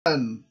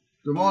Good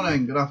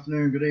morning, good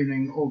afternoon, good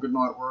evening, or good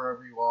night,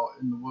 wherever you are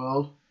in the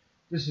world.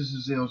 This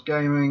is Azeel's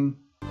Gaming.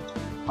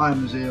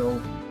 I'm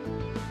Azeel,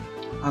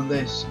 and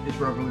this is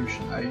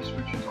Revolution Ace,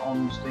 which is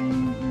on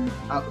Steam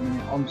at the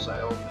minute on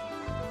sale.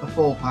 A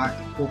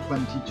 4-pack for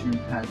 22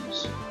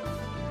 pence.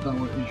 I don't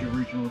know what is your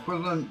regional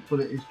equivalent,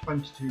 but it is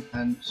 22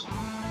 pence,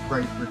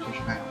 Great British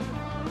pound.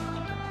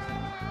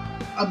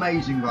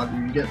 Amazing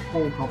value. You get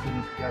 4 copies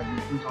of the game,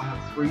 which means I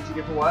have 3 to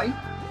give away.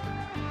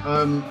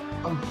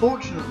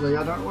 Unfortunately,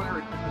 I don't know whether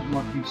it's because of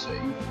my PC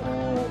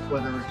or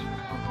whether it's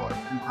because I've got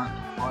everything cranked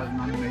up higher than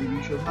I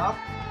maybe should have.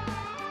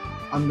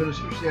 I'm going to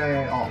switch the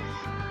AA off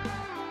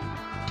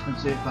and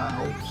see if that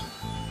helps.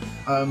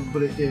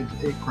 But it did,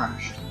 it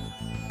crashed.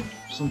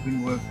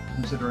 Something worth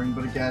considering,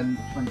 but again,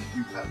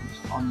 22 pence,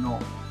 I'm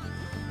not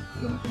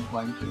going to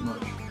complain too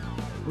much.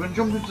 We're going to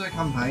jump into the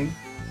campaign.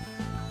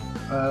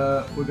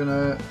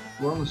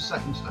 We're on the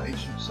second stage,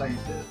 so I've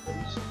saved it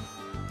at least.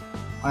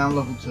 I am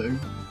level 2.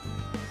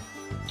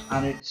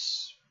 And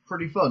it's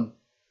pretty fun.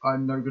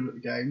 I'm no good at the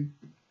game,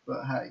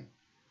 but hey.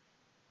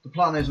 The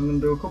plan is I'm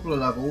going to do a couple of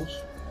levels,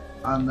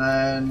 and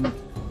then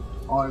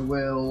I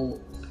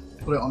will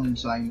put it on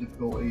insane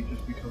difficulty,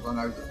 just because I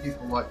know that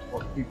people like to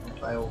watch people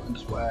fail and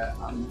swear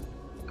and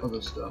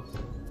other stuff,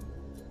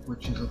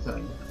 which is a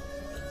thing.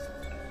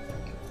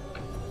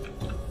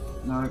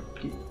 No,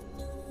 keep...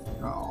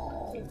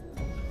 Oh.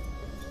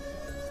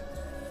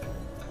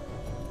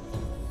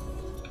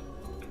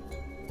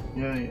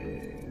 Yeah.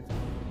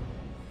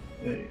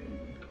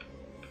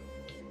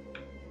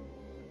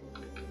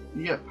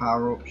 You get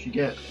power ups, you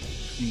get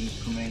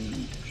things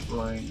coming,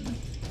 spraying,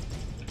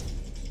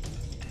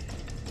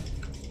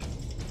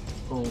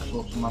 all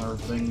sorts of manner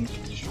of things,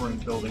 destroying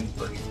buildings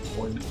for extra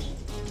points.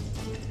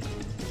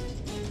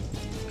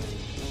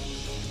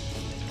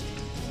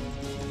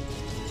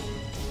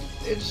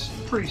 It's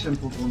pretty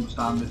simple to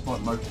understand, it's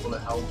like most bullet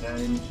hell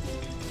games.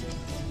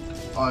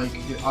 I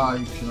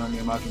can only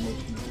imagine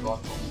what's going to be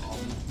like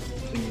on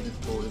thingy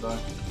difficulty though.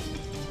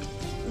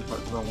 In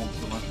fact, I don't want to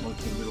imagine what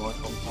it's going to be like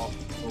on hard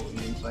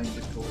difficulty, insane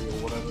difficulty, or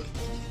whatever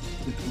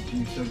difficulty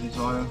you so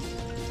desire.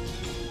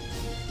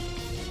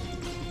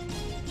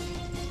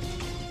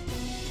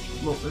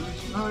 Look, there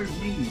is no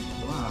need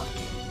for that.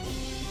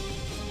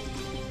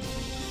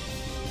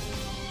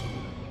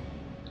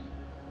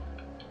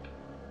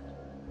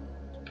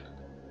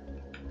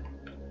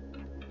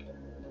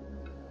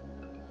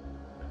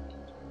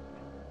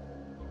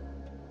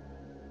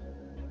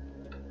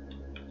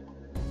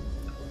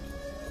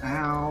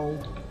 Ow!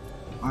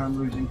 I'm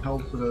losing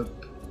health at a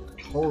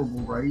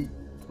horrible rate,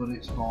 but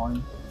it's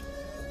fine.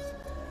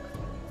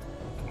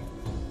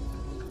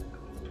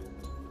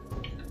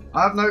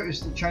 I've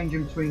noticed that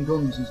changing between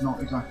guns is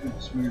not exactly the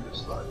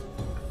smoothest though.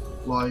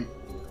 Like,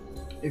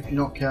 if you're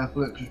not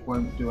careful, it just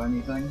won't do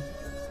anything.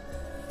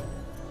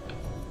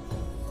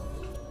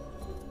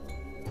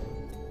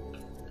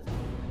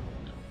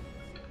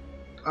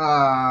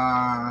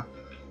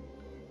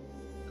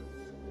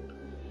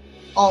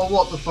 Oh,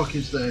 what the fuck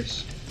is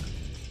this?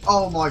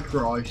 Oh my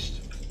Christ.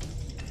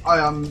 I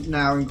am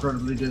now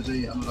incredibly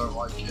dizzy and I don't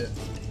like it.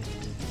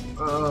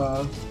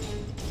 That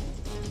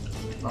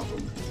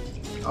one.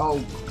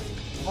 Oh,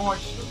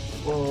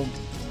 Christ. Well,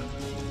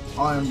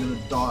 I am gonna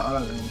die. I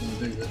don't think I'm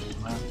gonna do this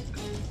now.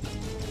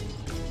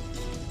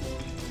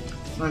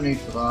 No need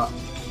for that.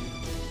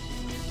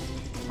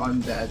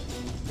 I'm dead.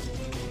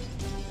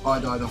 I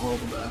died a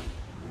horrible death.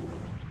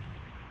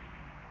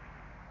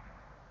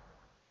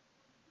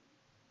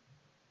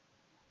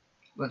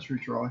 Let's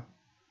retry.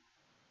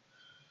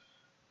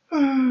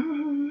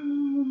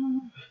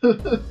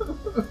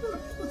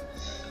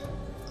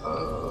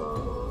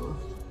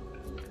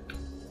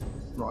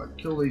 Right,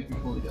 kill these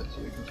before they get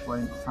to you, because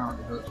flame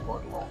apparently hurts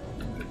quite a lot.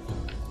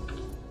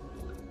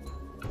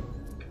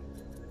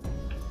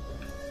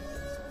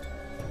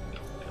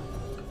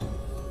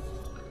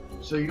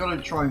 So you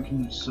gotta try and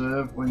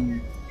conserve when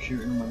you shoot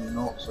them when you're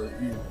not, so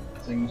that your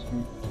things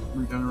keep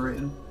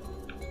regenerating.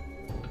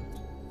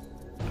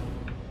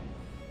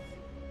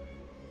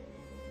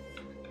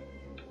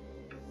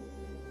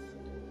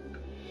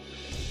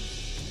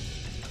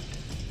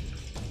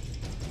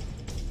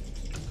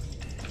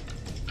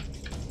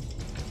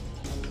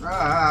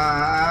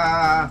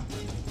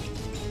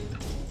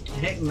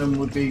 Hitting them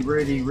would be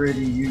really,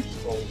 really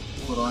useful,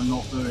 but I'm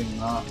not doing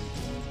that.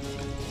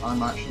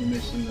 I'm actually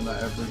missing them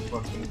at every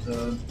fucking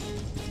turn.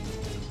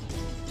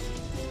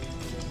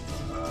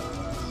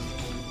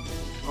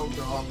 Oh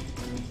god.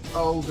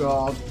 Oh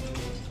god.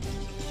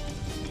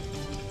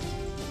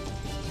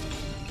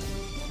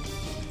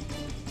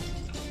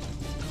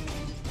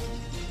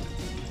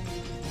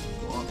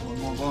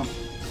 One more.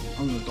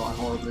 I'm gonna die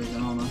horribly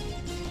again, aren't I?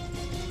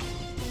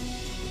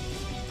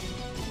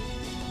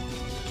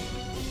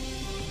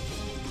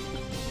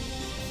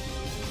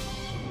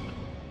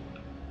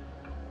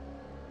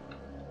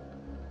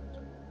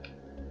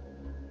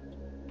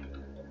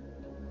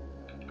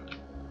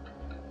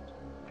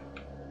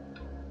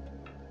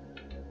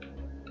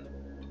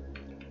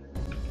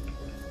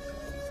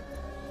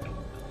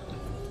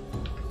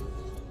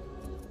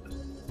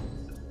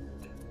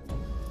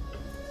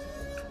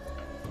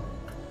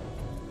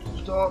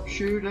 Stop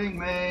shooting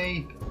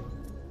me!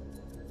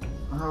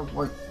 I have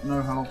like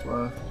no health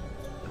left.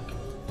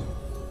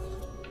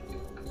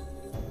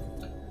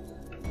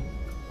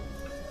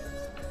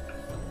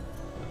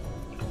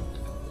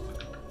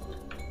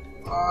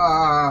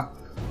 Ah!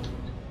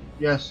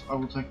 Yes, I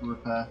will take a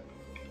repair.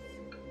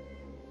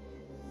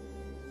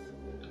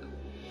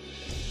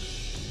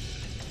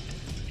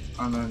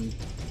 And then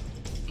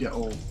get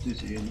all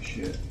dizzy and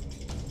shit.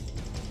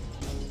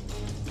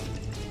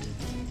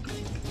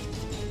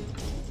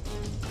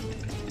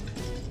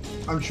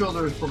 I'm sure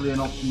there is probably an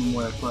optimum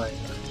way of playing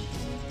this.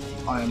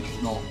 I am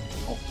just not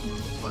optimum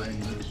at playing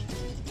this.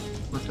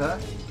 Repair?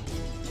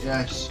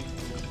 Yes.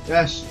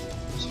 Yes!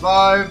 I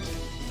survived!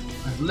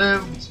 I've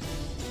lived!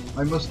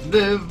 I must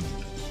live!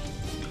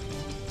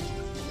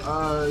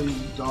 I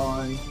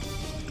die.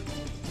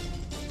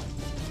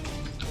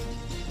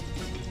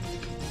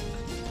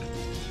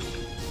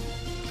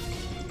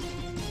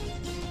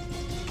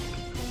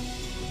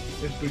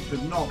 If we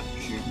could not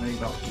shoot me,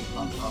 that would be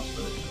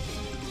fantastic.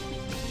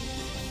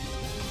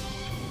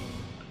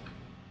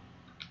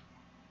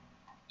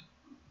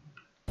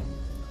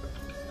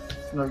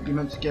 No, you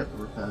meant to get the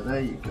repair.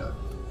 There you go.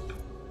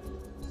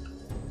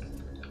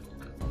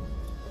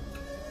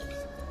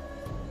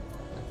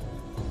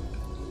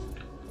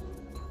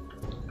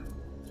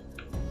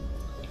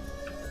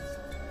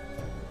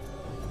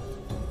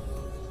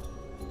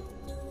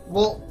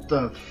 What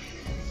the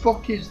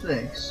fuck is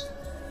this?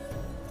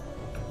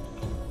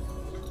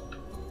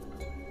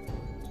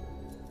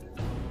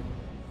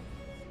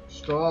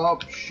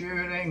 Stop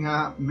shooting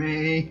at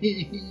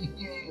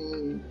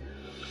me!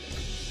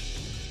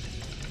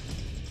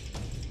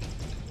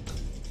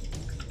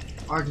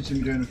 I can see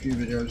me doing a few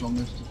videos on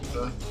this to be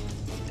fair.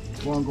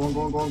 Go on, go on,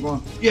 go on, go on, go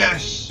on.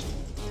 Yes!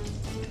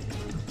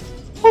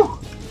 Whew!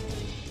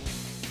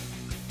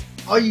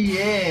 Oh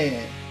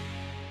yeah!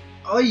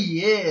 Oh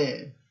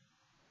yeah!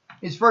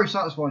 It's very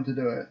satisfying to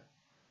do it.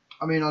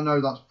 I mean, I know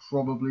that's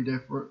probably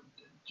different,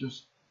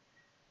 just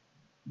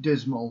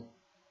dismal.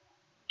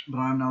 But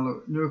I am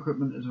now new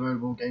equipment is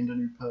available, gained a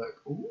new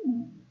perk.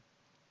 Ooh.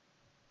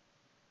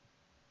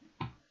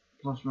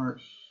 Plasma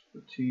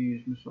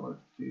expertise, missile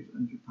expertise,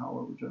 energy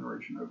power,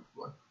 regeneration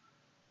overflow.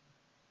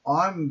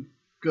 I'm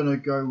gonna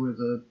go with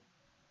a.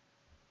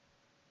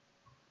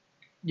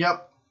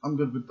 Yep, I'm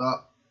good with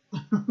that.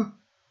 And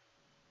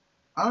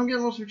I'm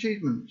getting lots of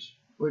achievements,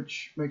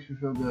 which makes me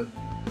feel good.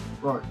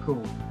 Right,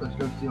 cool. Let's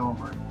go to the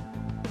armory.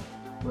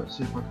 Let's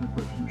see if I can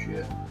equip some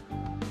shit.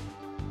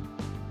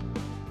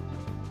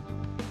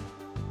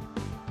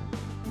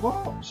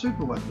 What?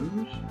 Super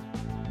weapons?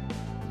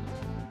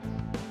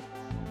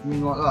 You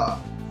mean like that?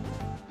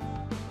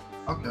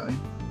 Okay.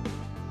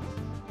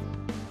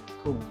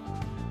 Cool.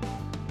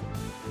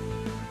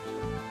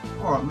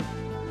 Alright then.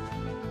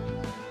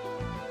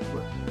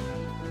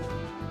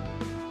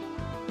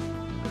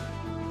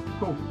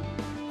 Cool.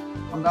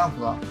 I'm down for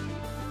that.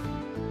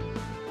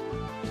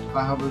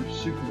 I have a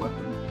super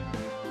weapon.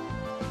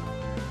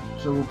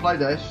 So we'll play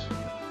this,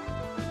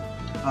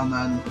 and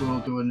then we'll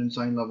do an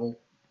insane level.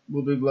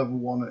 We'll do level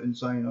 1 at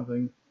insane, I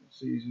think. It's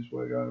the easiest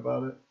way of going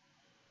about it.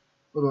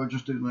 Although I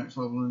just do the next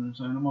level in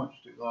insane, I might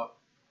just do that.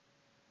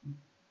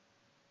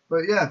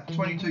 But yeah,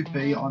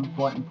 22p, I'm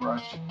quite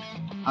impressed.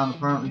 And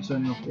apparently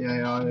turning off the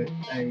AA,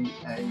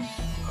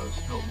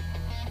 still.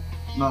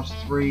 And that's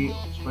 3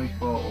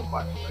 spacebar or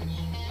backspace.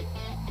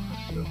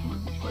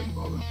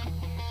 Spacebar then.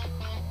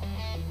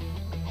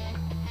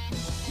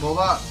 Well,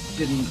 that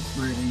didn't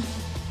really.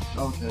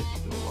 Okay,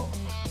 do a lot.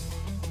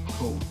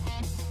 Cool.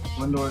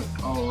 When do I?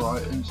 Oh,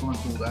 right, inside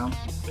cooldown.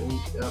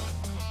 Oh, yep,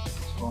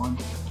 it's fine.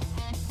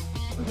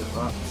 I get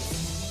that.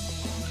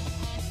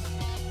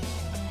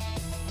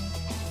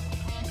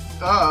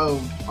 Oh,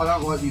 I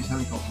don't like these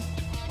helicopters.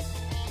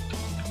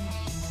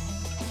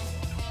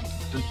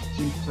 They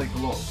seem to take a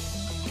lot of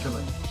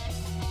killing.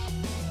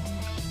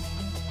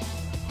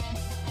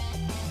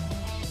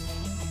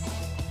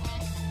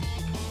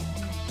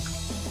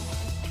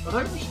 Are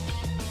those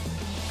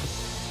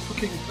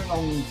fucking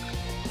Klingon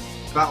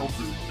battle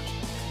boosters?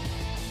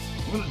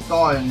 I'm gonna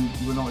die and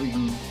we're not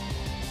even.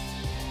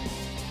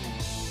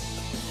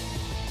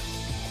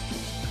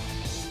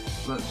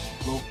 Let's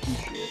blow up some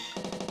shit.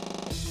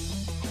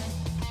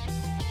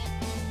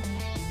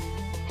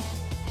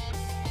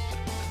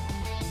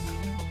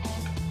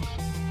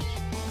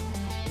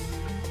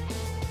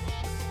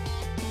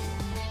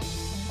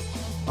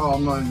 Oh,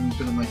 I'm not even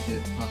gonna make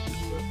it past this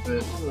first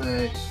bit. Look at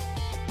this.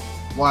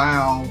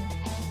 Wow.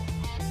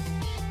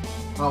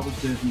 That was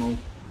dismal.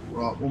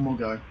 Right, one more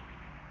go.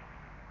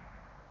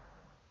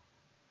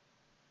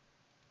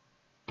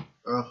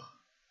 Ugh.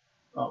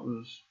 That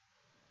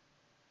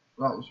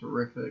was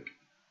horrific.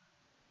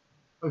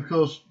 Of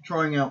course,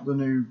 trying out the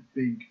new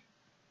big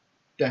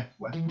death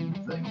weapon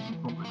thing is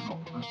probably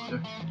not the best way to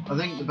do. I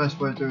think the best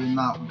way of doing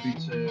that would be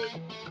to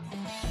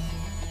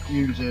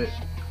use it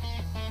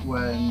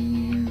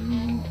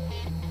when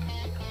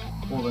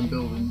all them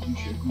buildings and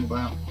shit come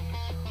about.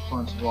 Try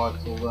and survive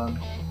till then.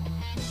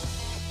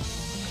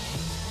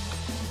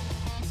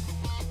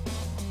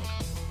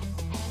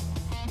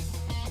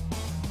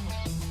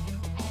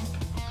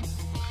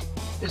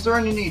 Is there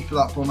any need for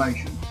that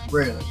formation?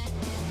 Really?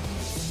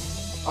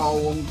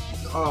 Oh,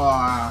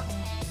 ah.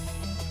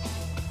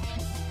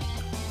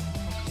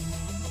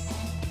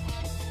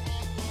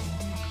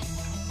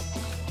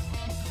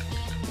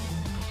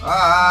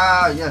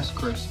 Ah, yes,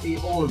 Chris.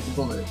 Eat all of the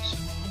bullets.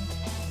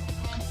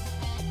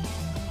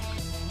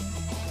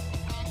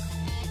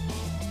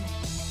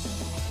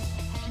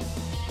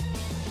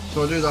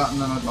 So I do that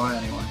and then I die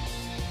anyway.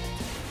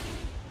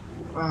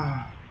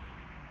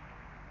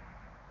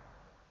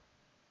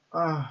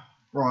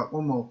 Right,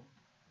 one more.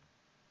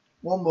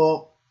 One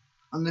more.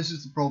 And this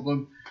is the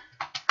problem.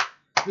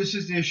 This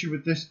is the issue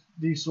with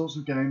these sorts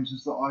of games,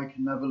 is that I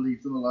can never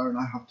leave them alone.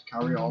 I have to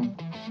carry on.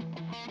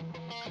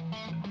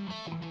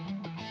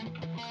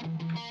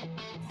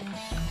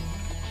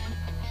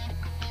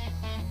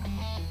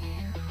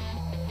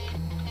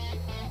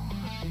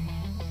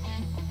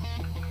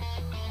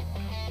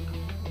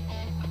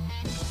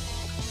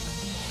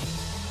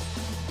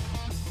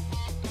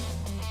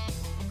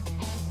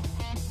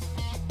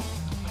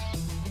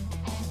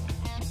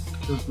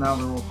 Because now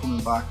they're all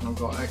coming back and I've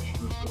got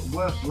extras that are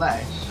worth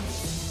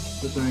less,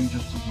 but doing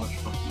just as much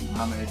fucking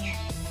damage.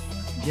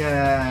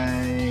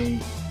 Yay!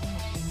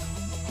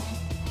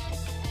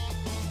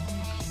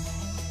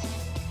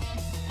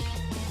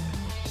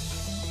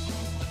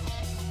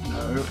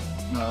 No,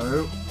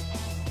 no.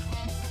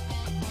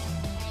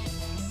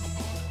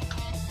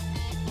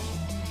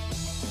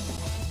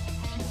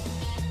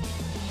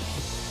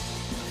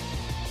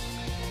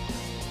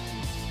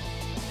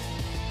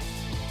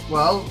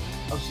 Well,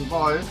 I've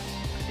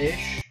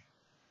survived-ish,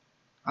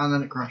 and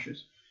then it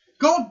crashes.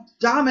 God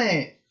damn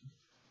it!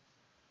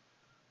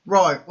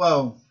 Right,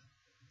 well,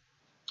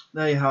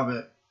 there you have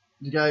it.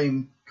 The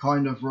game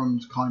kind of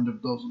runs, kind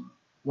of doesn't.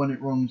 When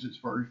it runs, it's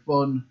very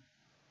fun.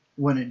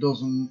 When it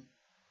doesn't,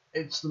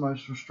 it's the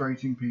most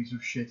frustrating piece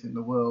of shit in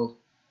the world.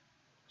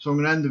 So I'm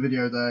going to end the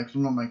video there, because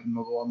I'm not making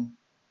another one.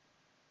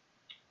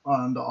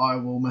 And I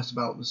will mess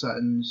about with the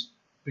settings,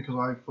 because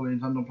I fully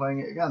intend on playing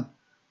it again.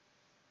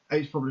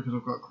 It's probably because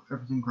I've got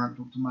everything cranked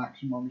up to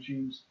max and my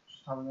machine's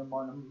just having a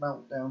minor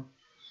meltdown,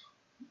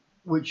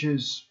 which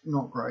is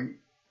not great,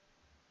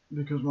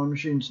 because my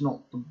machine's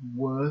not the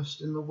worst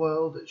in the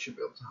world. It should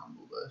be able to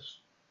handle this.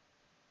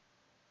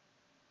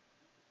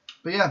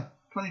 But yeah,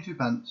 22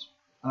 pence,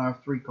 and I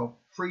have three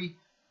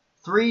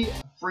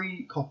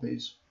free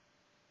copies.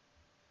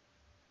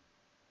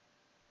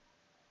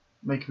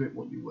 Make of it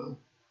what you will.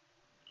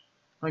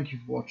 Thank you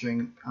for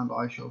watching, and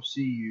I shall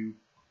see you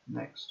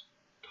next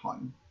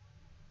time.